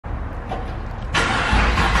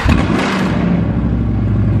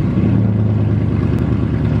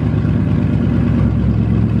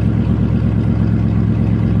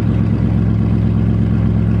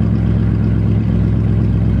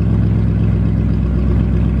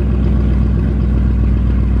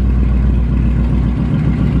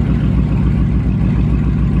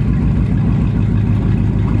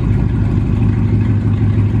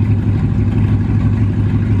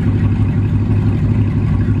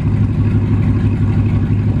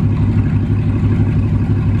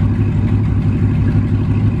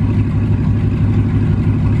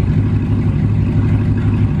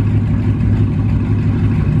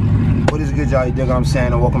you dig what I'm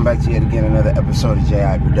saying? And welcome back to yet again another episode of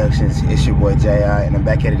J.I. Productions. It's your boy J.I. and I'm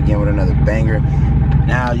back at it again with another banger.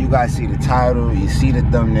 Now you guys see the title, you see the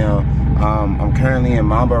thumbnail. I'm currently in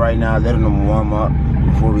Mamba right now, letting them warm up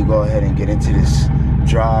before we go ahead and get into this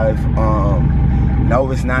drive. No,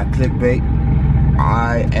 it's not clickbait.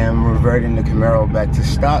 I am reverting the Camaro back to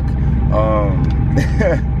stock.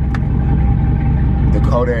 The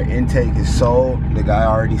cold air intake is sold. The guy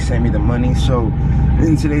already sent me the money. So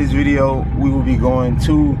in today's video, we will be going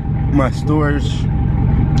to my storage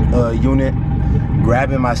unit,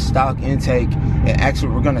 grabbing my stock intake, and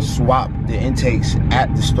actually we're gonna swap the intakes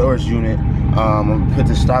at the storage unit. I'm gonna put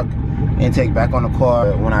the stock intake back on the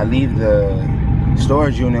car. When I leave the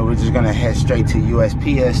storage unit, we're just gonna head straight to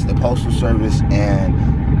USPS, the postal service, and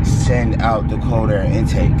send out the cold air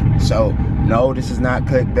intake. So no, this is not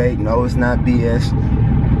clickbait. No, it's not BS.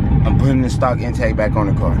 I'm putting the stock intake back on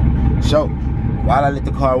the car. So while I let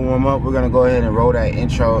the car warm up, we're gonna go ahead and roll that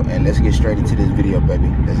intro and let's get straight into this video,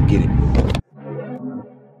 baby. Let's get it.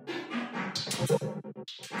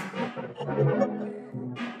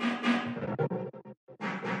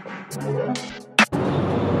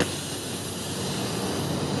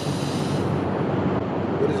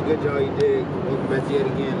 What is good, y'all? You dig? Welcome back to yet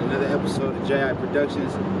again another episode of J.I.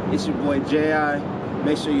 Productions. It's your boy J.I.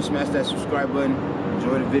 Make sure you smash that subscribe button.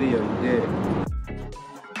 Enjoy the video. You dig?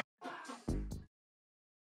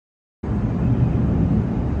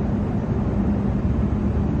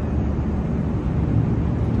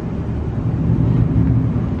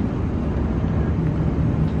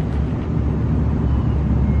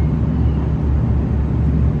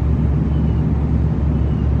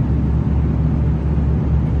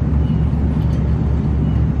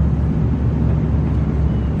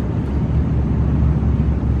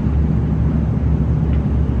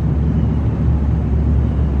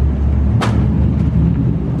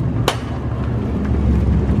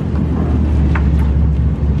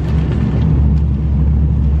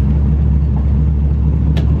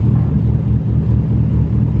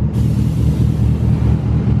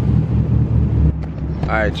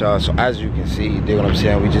 Alright, y'all, so as you can see, you dig what I'm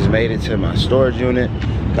saying, we just made it to my storage unit.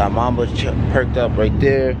 Got Mamba perked up right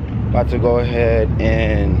there. About to go ahead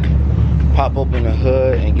and pop open the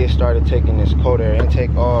hood and get started taking this cold air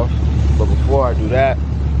intake off. But before I do that,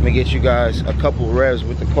 let me get you guys a couple revs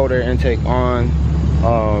with the cold air intake on.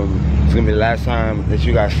 It's gonna be the last time that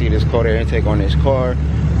you guys see this cold air intake on this car.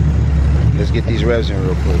 Let's get these revs in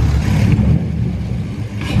real quick.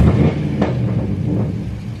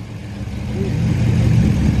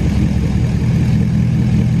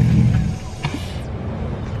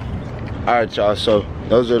 Alright, y'all, so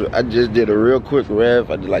I just did a real quick rev.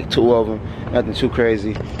 I did like 2 of them, nothing too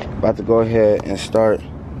crazy. About to go ahead and start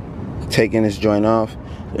taking this joint off.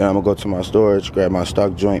 Then I'm gonna go to my storage, grab my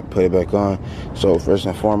stock joint, put it back on. So first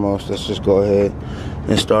and foremost, let's just go ahead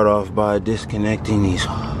and start off by disconnecting these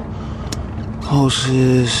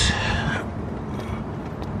hoses.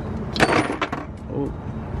 Oh,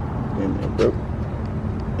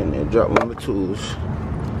 and then drop one of the tools.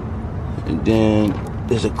 And then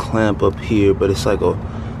there's a clamp up here, but it's like one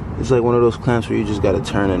of those clamps where you just gotta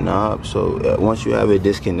turn a knob. So once you have it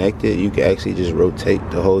disconnected, you can actually just rotate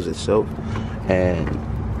the hose itself, and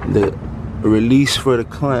the release for the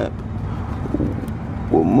clamp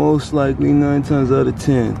will most likely 9 times out of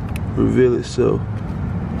 10 reveal itself.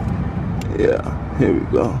 Yeah, here we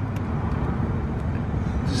go.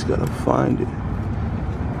 Just gotta find it.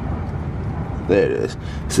 There it is.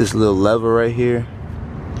 It's this little lever right here.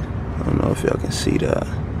 I don't know if y'all can see that,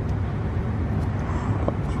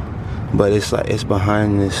 but it's like, it's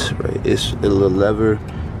behind this, right? It's a little lever.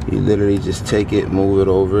 You literally just take it, move it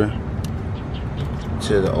over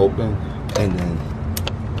to the open, and then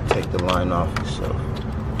take the line off itself.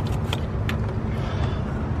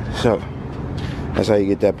 So that's how you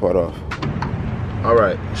get that part off. All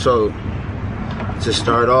right, so to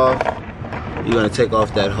start off, you're gonna take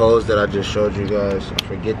off that hose that I just showed you guys. I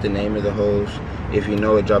forget the name of the hose. If you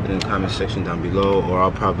know it, drop it in the comment section down below, or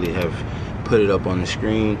I'll probably have put it up on the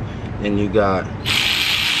screen. Then you got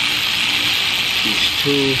these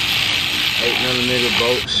 2 8mm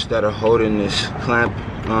bolts that are holding this clamp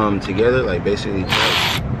together, like basically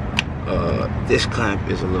tight. This clamp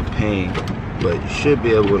is a little pain, but you should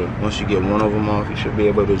be able to, once you get one of them off, you should be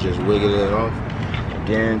able to just wiggle it off.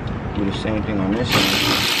 Again, do the same thing on this end.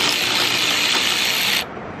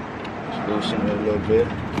 Just loosen it a little bit.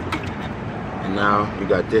 And now you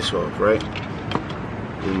got this off, right?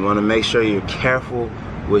 You want to make sure you're careful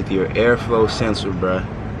with your airflow sensor, bruh.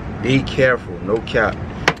 Be careful, no cap.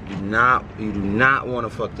 You do not want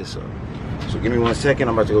to fuck this up. So give me 1 second.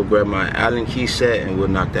 I'm about to go grab my Allen key set and we'll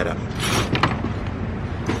knock that out.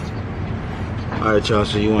 Alright y'all,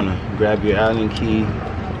 so you wanna grab your Allen key,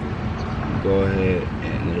 go ahead,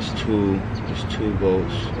 and there's two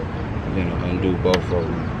bolts. You're gonna undo both of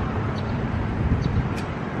them.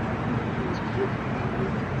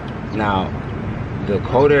 Now, the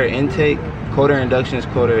cold air intake, cold air induction's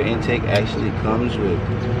cold air intake actually comes with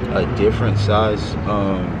a different size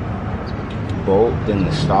bolt than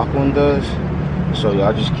the stock one does. So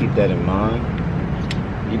y'all just keep that in mind.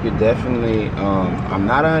 You could definitely, I'm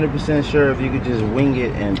not 100% sure if you could just wing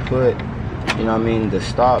it and put, you know what I mean, the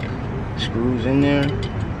stock screws in there.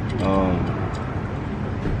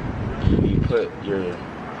 You put your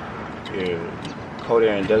cold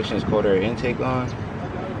air induction's cold air intake on.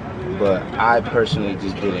 But I personally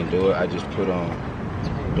just didn't do it. I just put on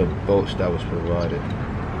the bolts that was provided.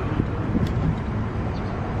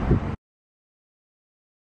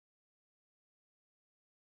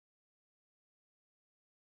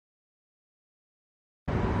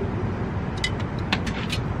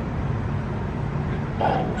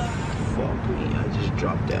 Oh, fuck me. I just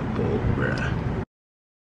dropped that bolt, bruh.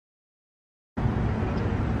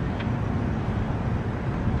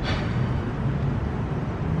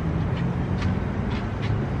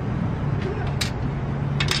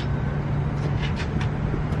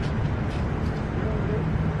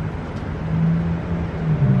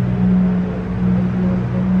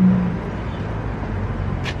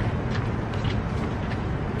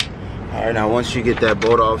 Alright, now once you get that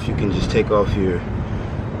bolt off, you can just take off your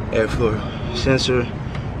airflow sensor.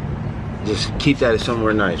 Just keep that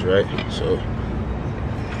somewhere nice, right? So,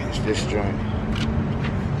 here's this joint.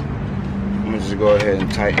 I'm gonna just go ahead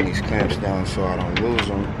and tighten these clamps down so I don't lose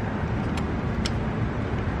them.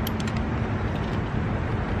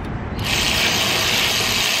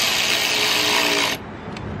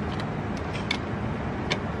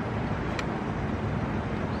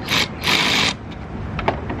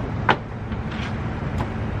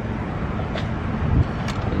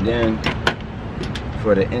 And then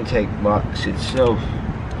for the intake box itself,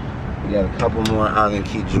 we got a couple more Allen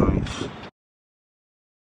key joints.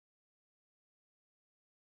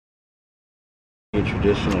 A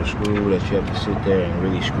traditional screw that you have to sit there and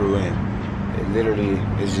really screw in. It literally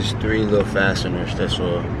is just 3 little fasteners, that's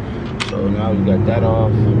all. So now we got that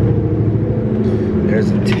off. There's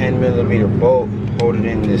a 10mm bolt holding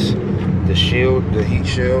in the shield, the heat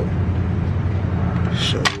shield.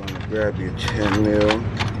 So you want to grab your 10mm.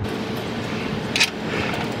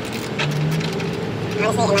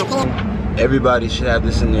 Everybody should have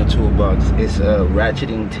this in their toolbox. It's a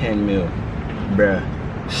ratcheting 10mm, bruh.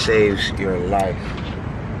 Saves your life.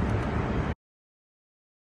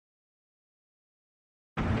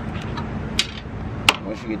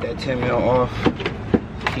 Once you get that 10mm off,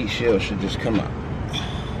 heat shield should just come out.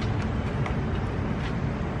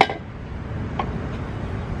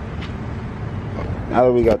 Now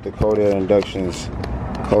that we got the cold air inductions,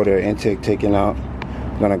 cold air intake taken out,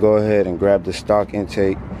 I'm gonna go ahead and grab the stock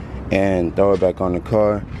intake and throw it back on the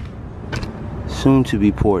car. Soon to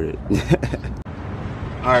be ported.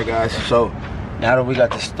 Alright guys, so now that we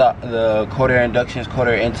got the cold air inductions, cold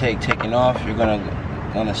air intake taken off, you're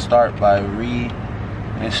gonna start by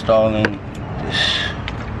reinstalling this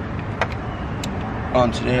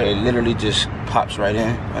onto there. It literally just pops right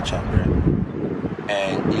in. Watch out, bro.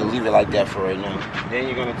 And you leave it like that for right now. Then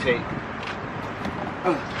you're gonna take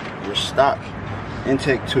your stock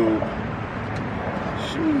intake tube.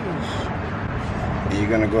 And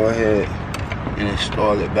you're gonna go ahead and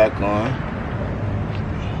install it back on.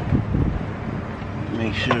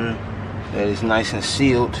 Make sure that it's nice and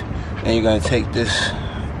sealed. Then you're gonna take this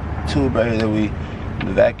tube right here,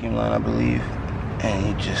 the vacuum line, I believe, and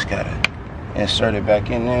you just gotta insert it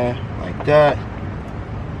back in there like that.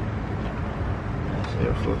 That's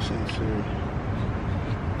airflow sensor.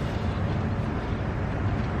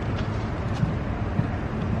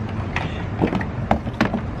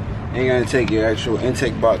 And you're gonna take your actual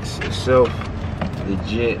intake box itself,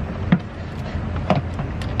 legit.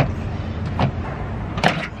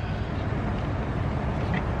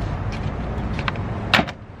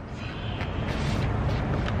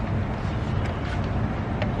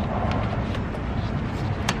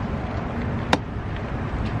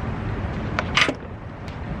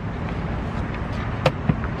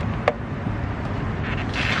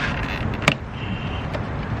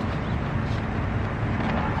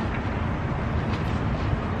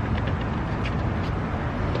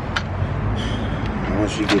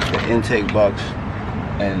 Once you get the intake box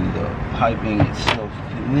and the piping itself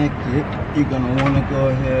connected, you're gonna want to go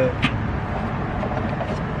ahead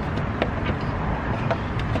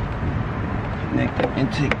connect the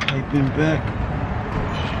intake piping back.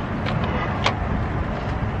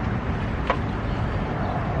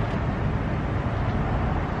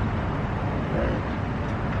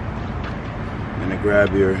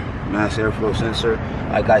 grab your mass airflow sensor.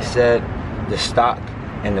 Like I said, the stock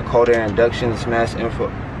and the cold air inductions mass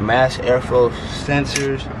airflow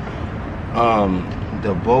sensors,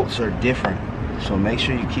 the bolts are different, so make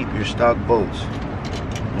sure you keep your stock bolts.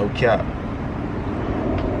 No cap.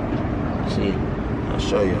 See, I'll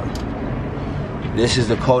show you. This is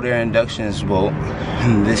the cold air inductions bolt,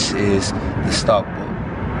 and this is the stock bolt.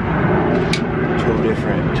 Two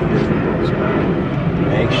different bolts.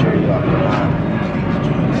 Make sure you got these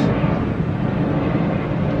joints.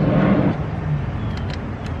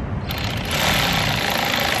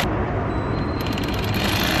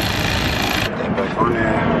 That back on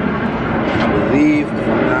there. I believe, if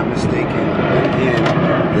I'm not mistaken, again,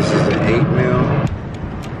 this is an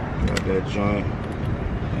 8mm. Got that joint.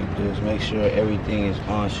 Like this. Make sure everything is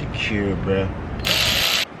on secure, bruh.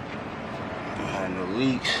 Behind no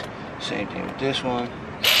leaks. Same thing with this one.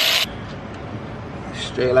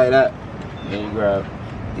 Straight like that. Then you grab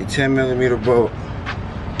your 10mm bolt,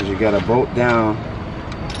 because you got to bolt down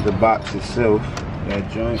the box itself,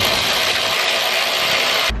 that joint.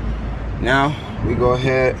 Now we go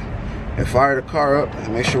ahead and fire the car up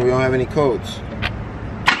and make sure we don't have any codes.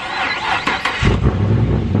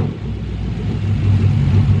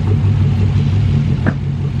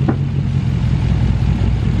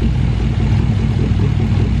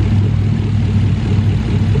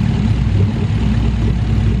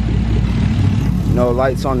 No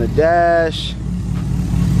lights on the dash.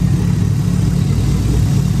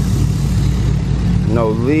 No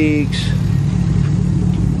leaks.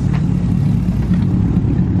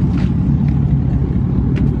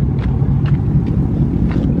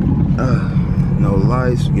 No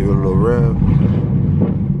lights. Give it a little rev.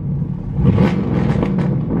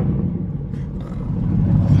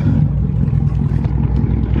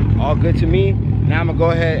 All good to me. Now I'm gonna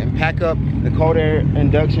go ahead and pack up the cold air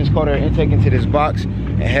inductions, cold air intake into this box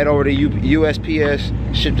and head over to USPS,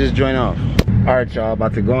 ship this joint off. All right, y'all,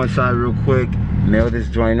 about to go inside real quick, mail this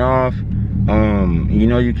joint off. You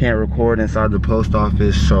know you can't record inside the post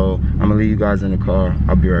office, so I'm gonna leave you guys in the car.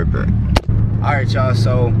 I'll be right back. All right, y'all,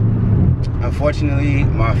 so unfortunately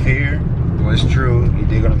my fear was true. You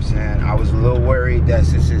dig what I'm saying? I was a little worried that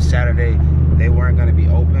since it's Saturday, they weren't gonna be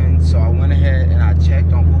open, so I went ahead and I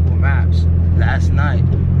checked on Google Maps last night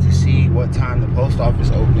to see what time the post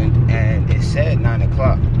office opened, and it said 9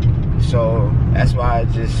 o'clock. So that's why I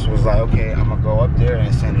just was like, okay, I'm gonna go up there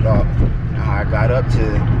and send it off. Now I got up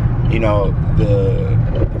to, you know,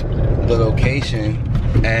 the location,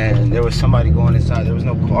 and there was somebody going inside. There was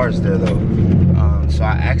no cars there though. So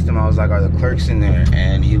I asked him, I was like, are the clerks in there?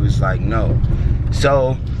 And he was like, no.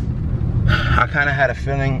 So I kind of had a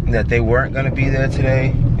feeling that they weren't gonna be there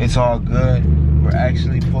today. It's all good. We're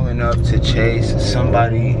actually pulling up to chase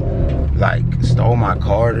somebody, like stole my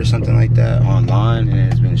card or something like that online,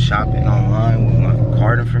 and has been shopping online with my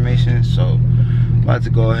card information. So I'm about to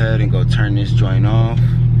go ahead and go turn this joint off,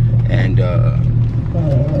 and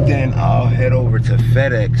then I'll head over to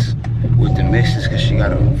FedEx with the missus, because she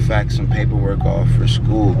gotta fax some paperwork off for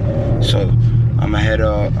school. So I'm gonna head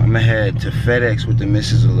to FedEx with the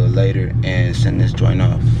missus a little later and send this joint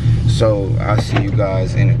off. So I'll see you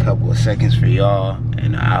guys in a couple of seconds for y'all, and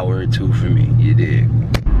an hour or two for me, you dig?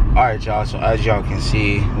 Alright, y'all, so as y'all can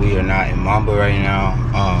see, we are not in Mamba right now.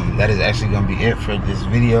 That is actually gonna be it for this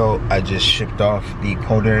video. I just shipped off the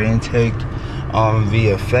cold air intake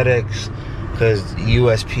via FedEx, because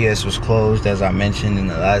USPS was closed, as I mentioned in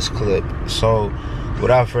the last clip. So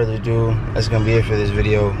without further ado, that's gonna be it for this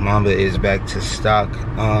video. Mamba is back to stock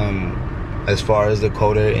as far as the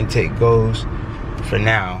cold air intake goes for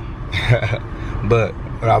now. But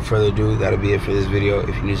without further ado, that'll be it for this video.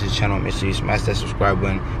 If you're new to the channel, make sure you smash that subscribe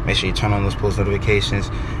button. Make sure you turn on those post notifications.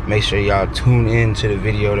 Make sure y'all tune in to the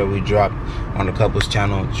video that we dropped on the couples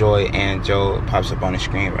channel, Joy and Joe. It pops up on the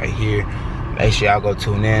screen right here. Make sure y'all go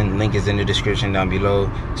tune in. Link is in the description down below.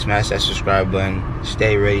 Smash that subscribe button.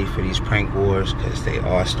 Stay ready for these prank wars, because they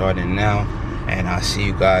are starting now. And I'll see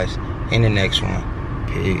you guys in the next one.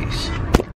 Peace.